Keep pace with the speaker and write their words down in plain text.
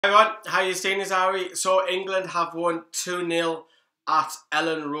Hi everyone, how you doing? Is Harry? So England have won 2-0 at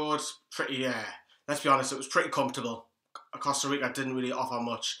Ellen Road. Let's be honest, it was pretty comfortable. Costa Rica didn't really offer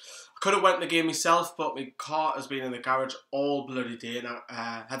much. I could have went in the game myself, but my car has been in the garage all bloody day, and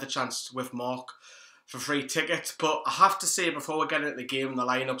I had the chance with Mark for free tickets. But I have to say, before we get into the game and the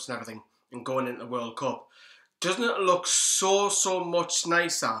lineups and everything, and going into the World Cup, doesn't it look so much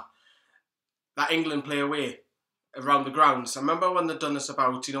nicer that England play away around the grounds? I remember when they'd done this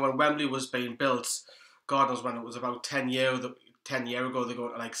about, when Wembley was being built, God knows when it was, about 10 years ago, they're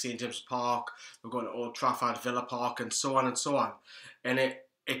going to like St James's Park, they're going to Old Trafford, Villa Park, and so on and so on. And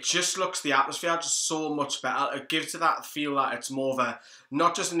it just looks, the atmosphere just so much better. It gives it that feel that it's more of a,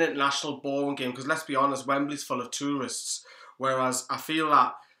 not just an international boring game, because let's be honest, Wembley's full of tourists, whereas I feel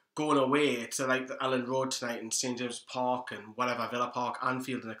that going away to like the Ellen Road tonight and St James's Park and whatever, Villa Park,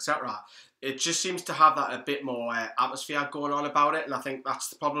 Anfield and etc., it just seems to have that a bit more atmosphere going on about it, and I think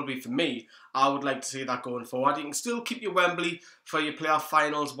that's probably, for me, I would like to see that going forward. You can still keep your Wembley for your playoff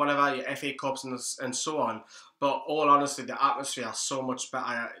finals, whatever, your FA Cups and so on, but all honesty, the atmosphere is so much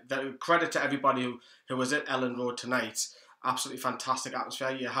better. Credit to everybody who was at Ellen Road tonight. Absolutely fantastic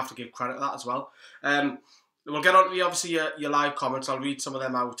atmosphere. You have to give credit to that as well. We'll get on to obviously your live comments. I'll read some of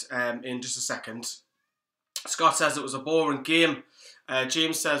them out in just a second. Scott says it was a boring game.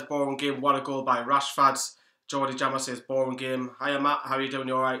 James says boring game. What a goal by Rashford. Jordy Jammer says boring game. Hiya Matt, how are you doing?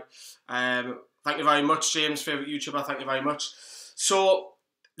 You alright? Thank you very much, James, favourite YouTuber. Thank you very much. So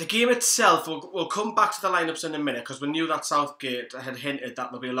the game itself, we'll come back to the lineups in a minute, because we knew that Southgate had hinted that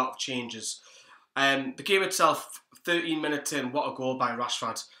there'll be a lot of changes. The game itself, 13 minutes in, what a goal by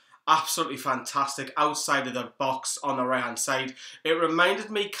Rashford. Absolutely fantastic, outside of the box on the right hand side. It reminded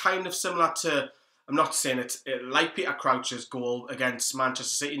me kind of similar to, I'm not saying it's like Peter Crouch's goal against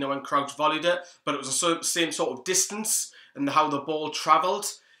Manchester City, when Crouch volleyed it, but it was the same sort of distance and how the ball travelled.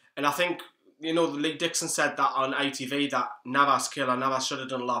 And I think, Lee Dixon said that on ITV, that Navas should have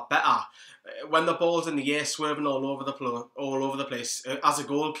done a lot better. When the ball's in the air, swerving all over the place, as a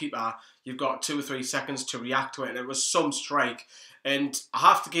goalkeeper, you've got 2 or 3 seconds to react to it, and it was some strike. And I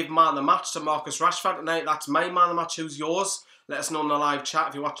have to give man of the match to Marcus Rashford tonight. That's my man of the match. Who's yours? Let us know in the live chat.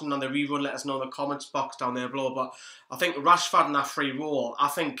 If you're watching on the rerun, let us know in the comments box down there below. But I think Rashford in that free role, I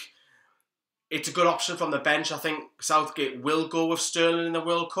think it's a good option from the bench. I think Southgate will go with Sterling in the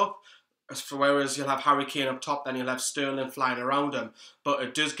World Cup, whereas you'll have Harry Kane up top, then you'll have Sterling flying around him. But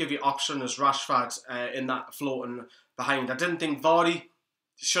it does give you option as Rashford in that floating behind. I didn't think Vardy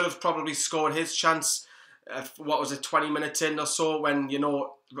should have probably scored his chance. 20 minutes in or so, when you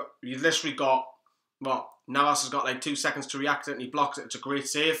literally got Navas has got like 2 seconds to react to it and he blocks it. It's a great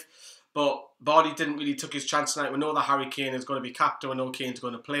save, but Vardy didn't really took his chance tonight. We know that Harry Kane is going to be captain, we know Kane's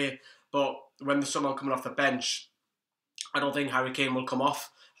going to play, but when there's someone coming off the bench, I don't think Harry Kane will come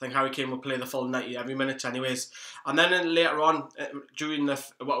off. I think Harry Kane will play the full 90 every minute anyways. And then later on, during the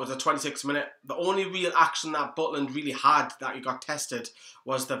 26th minute, the only real action that Butland really had that he got tested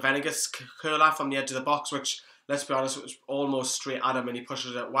was the Venegas curler from the edge of the box, which, let's be honest, it was almost straight at him, and he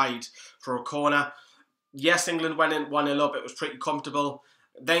pushes it wide for a corner. Yes, England went in 1-0 up. It was pretty comfortable.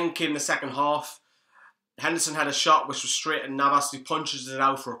 Then came the second half. Henderson had a shot which was straight at Navas. He punches it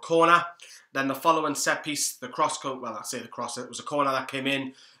out for a corner. Then the following set piece, the cross, it was a corner that came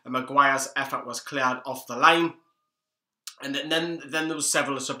in, and Maguire's effort was cleared off the line. And then there was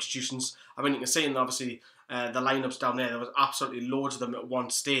several substitutions. I mean, you can see in obviously the lineups down there was absolutely loads of them at one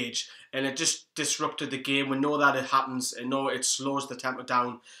stage, and it just disrupted the game. We know that it happens, and know it slows the tempo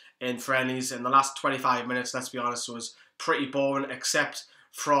down in friendlies. In the last 25 minutes, let's be honest, was pretty boring, except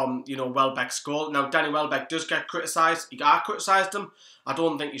from Welbeck's goal. Now Danny Welbeck does get criticised. I criticised him. I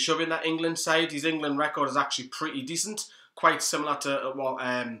don't think he should be in that England side. His England record is actually pretty decent, quite similar to what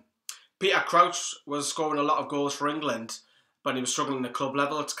Peter Crouch was scoring a lot of goals for England, but he was struggling at the club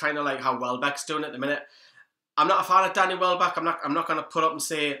level. It's kind of like how Welbeck's doing at the minute. I'm not a fan of Danny Welbeck. I'm not going to put up and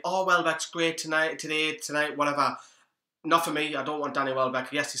say, oh, Welbeck's great tonight, whatever. Not for me. I don't want Danny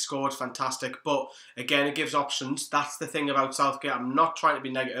Welbeck. Yes, he scored, fantastic. But again, it gives options. That's the thing about Southgate. I'm not trying to be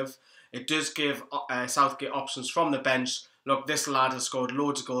negative. It does give Southgate options from the bench. Look, this lad has scored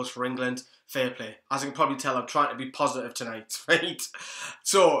loads of goals for England. Fair play. As you can probably tell, I'm trying to be positive tonight, right?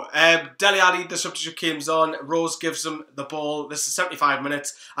 So, Dele Alli, the substitute, comes on. Rose gives him the ball. This is 75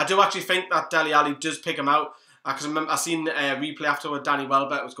 minutes. I do actually think that Dele Alli does pick him out. Because I seen a replay afterward. Danny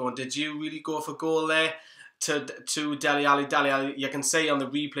Welbeck was going, did you really go for goal there? To Dele Alli. Dele Alli, you can see on the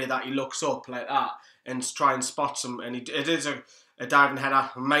replay that he looks up like that and try and spots him, and it is a diving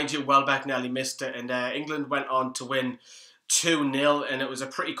header. Mind you, Welbeck nearly missed it, and England went on to win 2-0, and it was a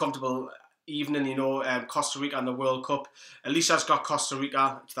pretty comfortable evening, you know, Costa Rica and the World Cup. Alicia's got Costa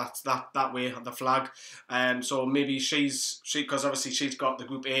Rica, that's that way, the flag. So maybe because obviously she's got the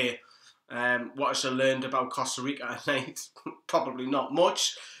Group A. What has she learned about Costa Rica at night? Probably not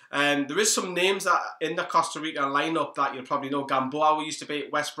much. There is some names that in the Costa Rica lineup that you'll probably know. Gamboa, we used to be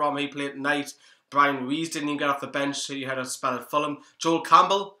at West Brom, he played tonight. Brian Ruiz didn't even get off the bench, so you had a spell at Fulham. Joel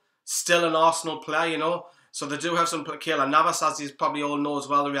Campbell, still an Arsenal player, you know. So they do have some. Keylor Navas, as you probably all know as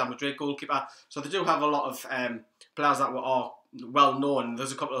well, the Real Madrid goalkeeper. So they do have a lot of players that are well known.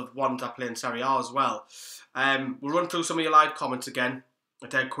 There's a couple of ones that play in Serie A as well. We'll run through some of your live comments again,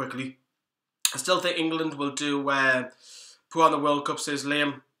 dead quickly. I still think England will do poor on the World Cup, says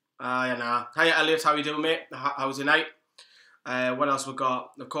Liam. Hiya Elliot, how you doing, mate? How was your night? What else we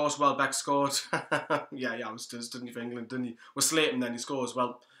got? Of course, Welbeck scored. yeah, I was just, didn't he, for England, didn't he? We're slating then, he scores.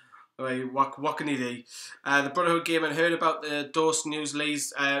 Well, what can he do? The Brotherhood game, and heard about the Dawson news,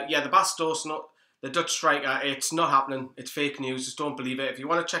 Lees. Yeah, the Bas Dawson, the Dutch striker, it's not happening. It's fake news. Just don't believe it. If you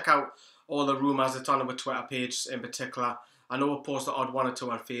want to check out all the rumours, it's on our Twitter page in particular. I know we'll post the odd one or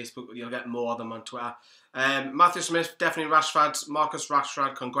two on Facebook, but you'll get more of them on Twitter. Matthew Smith, definitely Rashford. Marcus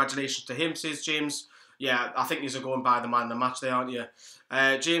Rashford, congratulations to him, says James. Yeah, I think you're going by the man of the match there, aren't you?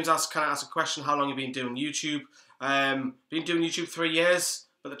 James asks, can I ask a question? How long have you been doing YouTube? Been doing YouTube 3 years,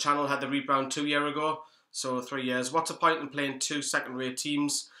 but the channel had the rebrand 2 years ago. So 3 years. What's the point in playing two second-rate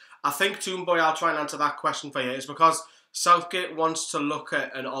teams? I think, Toonboy, I'll try and answer that question for you. It's because Southgate wants to look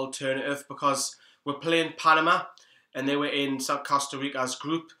at an alternative, because we're playing Panama, and they were in Costa Rica's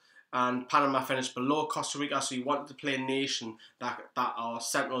group, and Panama finished below Costa Rica, so you wanted to play a nation that are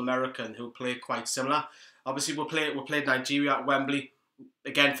Central American, who play quite similar. Obviously, we played Nigeria at Wembley.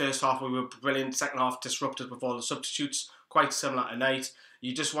 Again, first half we were brilliant, second half disrupted with all the substitutes, quite similar tonight.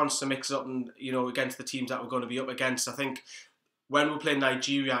 You just want to mix it up, and you know, against the teams that we're going to be up against. I think when we play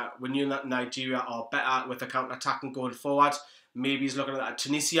Nigeria, we knew that Nigeria are better with the counter-attacking going forward. Maybe he's looking at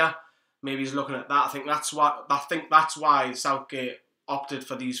Tunisia. Maybe he's looking at that. I think that's why Southgate opted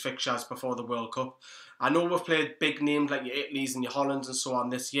for these fixtures before the World Cup. I know we've played big names like your Italys and your Hollands and so on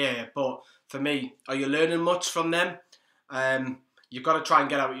this year, but for me, are you learning much from them? You've got to try and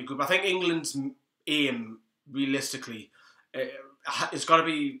get out of your group. I think England's aim, realistically, it's got to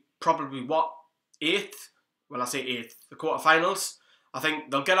be probably, what, 8th? Well, I say 8th, the quarterfinals. I think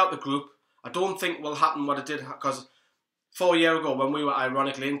they'll get out the group. I don't think will happen what it did, because 4 years ago, when we were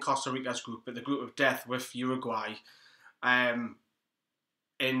ironically in Costa Rica's group, but the group of death with Uruguay, and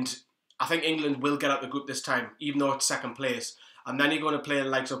I think England will get out the group this time, even though it's second place. And then you're going to play the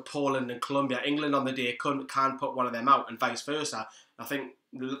likes of Poland and Colombia. England on the day can put one of them out, and vice versa. I think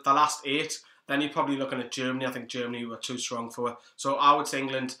the last 8, then you're probably looking at Germany. I think Germany were too strong for it. So I would say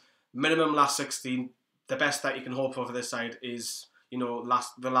England, minimum last 16. The best that you can hope for this side is, you know,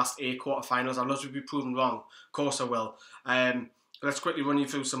 the last 8 quarterfinals. I'd love to be proven wrong. Of course I will. Let's quickly run you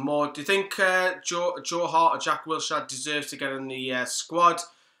through some more. Do you think Joe Hart or Jack Wilshere deserves to get in the squad?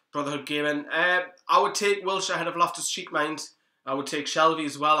 Brotherhood Gaming. I would take Wilshere ahead of Loftus-Cheek, mind. I would take Shelvey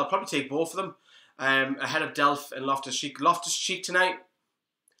as well. I'd probably take both of them ahead of Delph and Loftus-Cheek. Loftus-Cheek tonight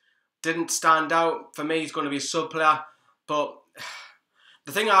didn't stand out. For me, he's going to be a sub-player. But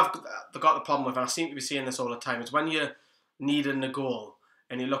the thing I've got the problem with, and I seem to be seeing this all the time, is when you're needing a goal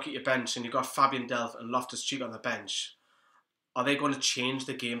and you look at your bench and you've got Fabian Delph and Loftus-Cheek on the bench, are they going to change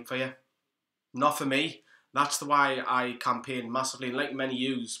the game for you? Not for me. That's why I campaigned massively, and like many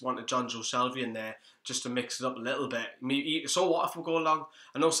yous, wanted John Joe Shelvey in there just to mix it up a little bit. So what if we go along?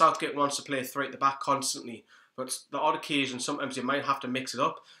 I know Southgate wants to play 3 at the back constantly, but the odd occasion, sometimes you might have to mix it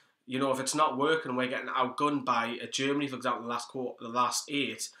up. You know, if it's not working, we're getting outgunned by Germany, for example, the last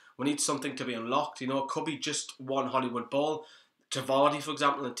 8. We need something to be unlocked. You know, it could be just one Hollywood ball to Vardy, for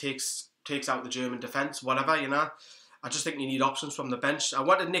example, and takes out the German defence, whatever, you know. I just think you need options from the bench. I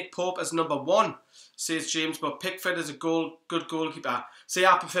wanted Nick Pope as number 1, says James, but Pickford is a good goalkeeper. See,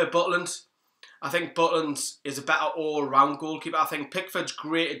 I prefer Butland. I think Butland is a better all-round goalkeeper. I think Pickford's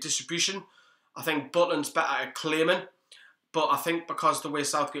great at distribution. I think Butland's better at claiming. But I think because the way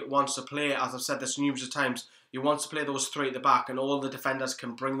Southgate wants to play, as I've said this numerous times, he wants to play those 3 at the back, and all the defenders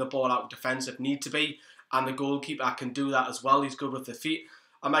can bring the ball out of defence if need to be, and the goalkeeper can do that as well. He's good with the feet.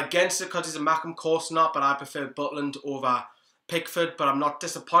 I'm against it because he's a Mackham, course not, but I prefer Butland over Pickford, but I'm not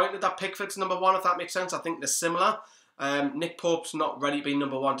disappointed that Pickford's number 1, if that makes sense. I think they're similar. Nick Pope's not ready to be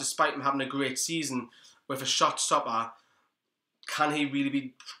number 1, despite him having a great season with a shot stopper. Can he really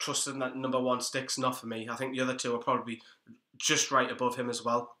be trusted in that number 1 sticks? Not for me. I think the other 2 are probably just right above him as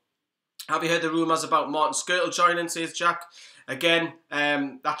well. Have you heard the rumours about Martin Skirtle joining, says Jack? Again,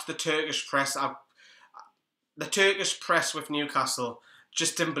 that's the Turkish press. The Turkish press with Newcastle,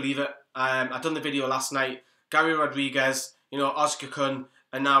 just didn't believe it. I done the video last night. Gary Rodriguez, Oscar Kun,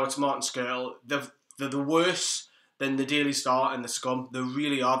 and now it's Martin Skirtle. They're the worst than the Daily Star and the Scum. They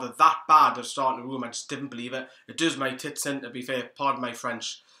really are. They're that bad of starting a room. I just didn't believe it. It does my tits in, to be fair. Pardon my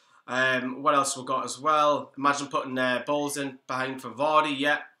French. What else we got as well? Imagine putting balls in behind for Vardy,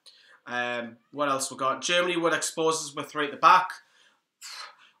 yeah. What else we got? Germany would expose us with 3 at the back.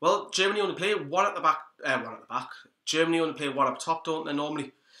 Well, Germany only play 1 at the back. Germany only play 1 up top, don't they,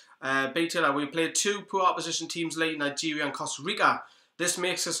 normally? BTL, we played 2 poor opposition teams late, Nigeria and Costa Rica. This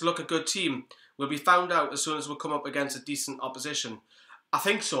makes us look a good team. We'll be found out as soon as we come up against a decent opposition. I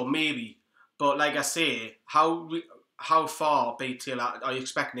think so, maybe. But like I say, how far, BTL, are you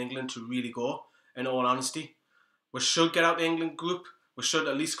expecting England to really go, in all honesty? We should get out the England group. We should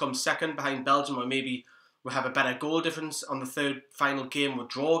at least come second behind Belgium, or maybe we'll have a better goal difference on the 3rd final game. We'll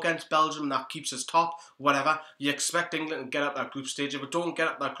draw against Belgium, that keeps us top, whatever. You expect England to get up that group stage. If we don't get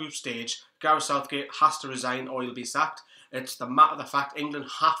up that group stage, Gareth Southgate has to resign or he'll be sacked. It's the matter of the fact England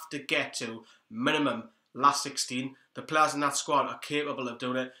have to get to minimum last 16. The players in that squad are capable of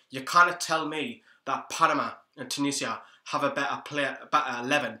doing it. You can't tell me that Panama and Tunisia have a better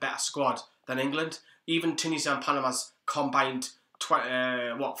 11, better squad than England. Even Tunisia and Panama's combined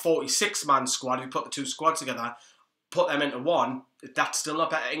 46-man squad, if you put the 2 squads together, put them into 1, that's still not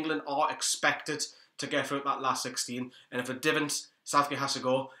better. England are expected to get through that last 16, and if it didn't, Southgate has to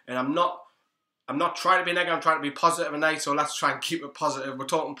go. And I'm not trying to be negative, I'm trying to be positive tonight, so let's try and keep it positive. We're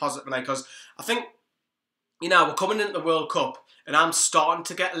talking positive tonight, because I think, we're coming into the World Cup, and I'm starting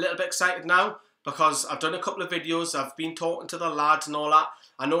to get a little bit excited now, because I've done a couple of videos, I've been talking to the lads and all that.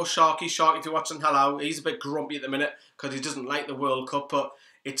 I know Sharky, if you're watching, hello, he's a bit grumpy at the minute because he doesn't like the World Cup, but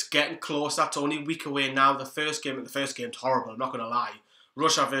it's getting close. That's only a week away now. The first game's horrible, I'm not going to lie.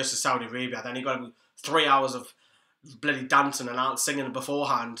 Russia versus Saudi Arabia, then you've got to be 3 hours of bloody dancing and singing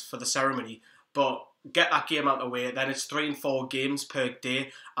beforehand for the ceremony, but get that game out of the way, then it's 3 and 4 games per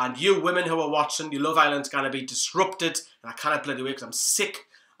day, and you women who are watching, your Love Island's going to be disrupted, and I can't bloody wait because I'm sick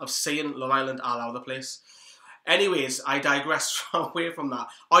of seeing Love Island all over the place. Anyways, I digress away from that.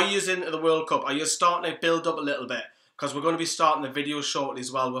 Are you into the World Cup? Are you starting to build up a little bit? Because we're going to be starting the video shortly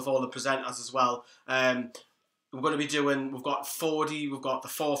as well with all the presenters as well. We're going to be doing, we've got 40, we've got the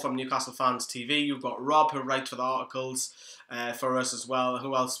 4 from Newcastle Fans TV, we've got Rob who writes for the articles for us as well.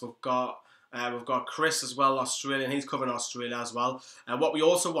 Who else we've got? We've got Chris as well, Australian, he's covering Australia as well. What we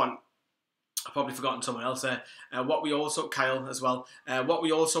also want, I've probably forgotten someone else there. Kyle as well. What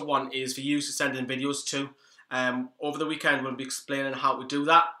we also want is for you to send in videos too. Over the weekend, we'll be explaining how to do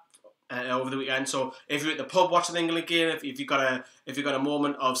that over the weekend. So if you're at the pub watching the England game, if you've got a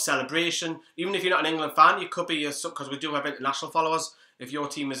moment of celebration, even if you're not an England fan, you could be, because we do have international followers. If your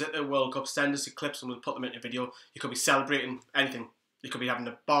team is at the World Cup, send us your clips and we'll put them in a video. You could be celebrating anything. You could be having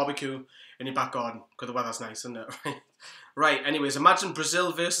a barbecue in your back garden because the weather's nice, isn't it? Right. Anyways, imagine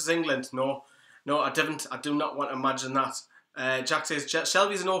Brazil versus England. No, I didn't. I do not want to imagine that. Jack says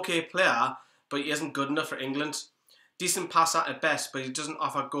Shelby's an okay player, but he isn't good enough for England. Decent passer at best, but he doesn't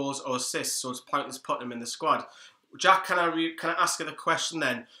offer goals or assists, so it's pointless putting him in the squad. Jack, can I ask you the question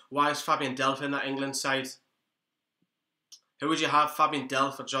then? Why is Fabian Delph in that England side? Who would you have, Fabian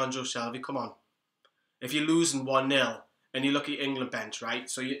Delph or John Joe Shelby? Come on. If you're losing 1-0 and you look at England bench, right?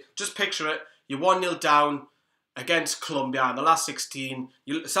 So you just picture it. You're 1-0 down against Colombia in the last 16.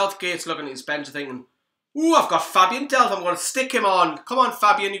 Southgate's looking at his bench and thinking, ooh, I've got Fabian Delph, I'm going to stick him on. Come on,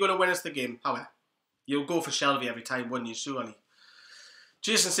 Fabian, you're going to win us the game. However, you'll go for Shelby every time, wouldn't you, surely?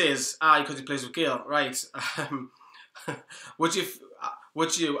 Jason says, because he plays with Gale. Right. Would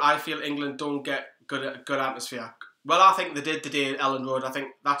you? I feel England don't get good atmosphere. Well, I think they did today at Ellen Road. I think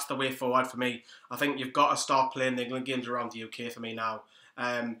that's the way forward for me. I think you've got to start playing the England games around the UK for me now.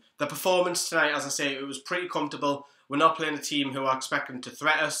 The performance tonight, as I say, it was pretty comfortable. We're not playing a team who are expecting to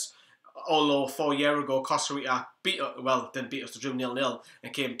threat us. Although 4 years ago, Costa Rica didn't beat us, to drew 0-0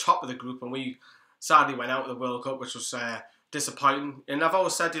 and came top of the group, and we sadly went out of the World Cup, which was disappointing. And I've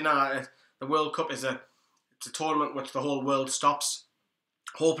always said, the World Cup it's a tournament which the whole world stops.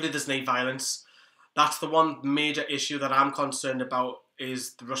 Hopefully there's no violence. That's the one major issue that I'm concerned about,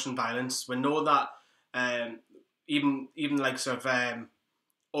 is the Russian violence. We know that even like sort of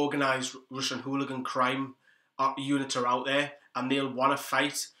organised Russian hooligan crime units are out there, and they'll want to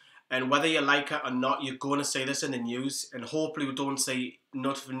fight. And whether you like it or not, you're going to see this in the news, and hopefully we don't see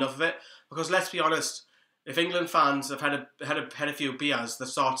enough of it. Because let's be honest, if England fans have had a few beers, they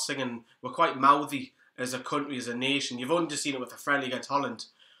start singing, we're quite mouthy as a country, as a nation. You've only just seen it with a friendly against Holland.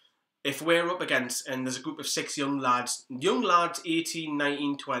 if we're up against, and there's a group of 6 young lads, 18,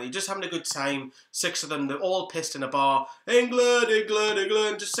 19, 20, just having a good time, 6 of them, they're all pissed in a bar, England, England,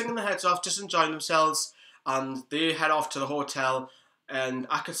 England, just singing their heads off, just enjoying themselves, and they head off to the hotel, and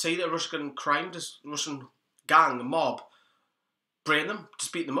I could see the Russian crime, this Russian gang, mob, brain them,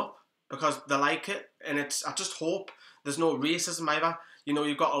 just beat them up, because they like it, and I just hope there's no racism either. You know,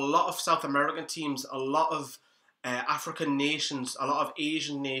 you've got a lot of South American teams, a lot of African nations, a lot of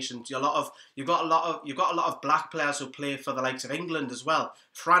Asian nations. You've got a lot of black players who play for the likes of England as well,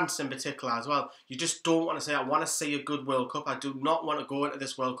 France in particular as well. You just don't want to say, I want to see a good World Cup. I do not want to go into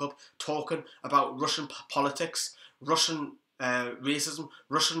this World Cup talking about Russian politics, Russian racism,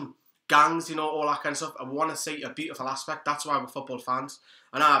 Russian gangs, you know, all that kind of stuff. I want to see a beautiful aspect. That's why we're football fans.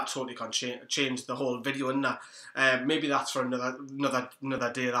 And I've totally changed the whole video in there. Maybe that's for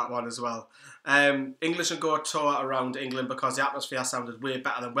another day, that one as well. English and go tour around England because the atmosphere sounded way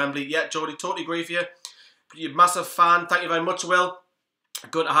better than Wembley. Yeah, Jody, totally agree with you. You're a massive fan. Thank you very much, Will.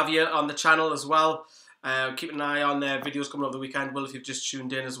 Good to have you on the channel as well. Keep an eye on videos coming over the weekend, Will, if you've just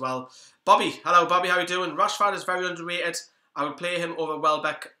tuned in as well. Bobby, hello Bobby, how are you doing? Rashford is very underrated. I would play him over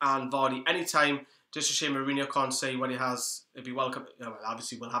Welbeck and Vardy anytime. Just a shame Mourinho can't say when he has. It'd be welcome. You know,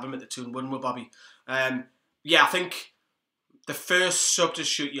 obviously, we'll have him at the tune, wouldn't we, Bobby? Yeah, I think the first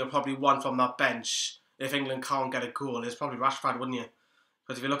substitute you'll probably want from that bench, if England can't get a goal, is probably Rashford, wouldn't you?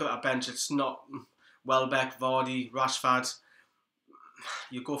 Because if you look at that bench, it's not Welbeck, Vardy, Rashford.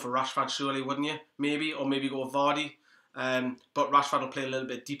 You go for Rashford, surely, wouldn't you? Maybe, or maybe go with Vardy. But Rashford will play a little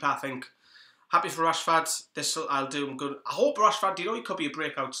bit deeper, I think. Happy for Rashford. I'll do him good. I hope Rashford, he could be a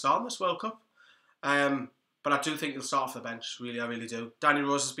breakout star in this World Cup. But I do think he'll start off the bench. Really, I really do. Danny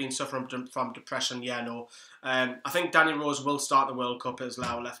Rose has been suffering from depression. Yeah, no. I think Danny Rose will start the World Cup as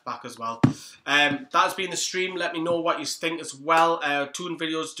our left back as well. That has been the stream. Let me know what you think as well. Tune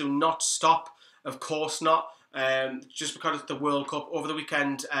videos do not stop. Of course not. Just because it's the World Cup. Over the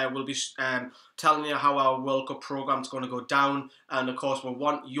weekend, we'll be telling you how our World Cup programme is going to go down. And of course, we'll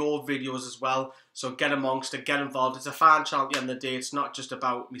want your videos as well. So get amongst it, get involved. It's a fan channel at the end of the day. It's not just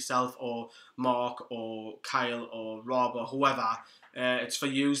about myself or Mark or Kyle or Rob or whoever. It's for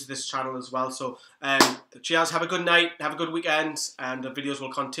you, this channel as well. So cheers, have a good night, have a good weekend. And the videos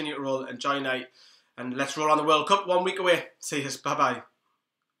will continue to roll. Enjoy night. And let's roll on the World Cup 1 week away. See you, bye-bye.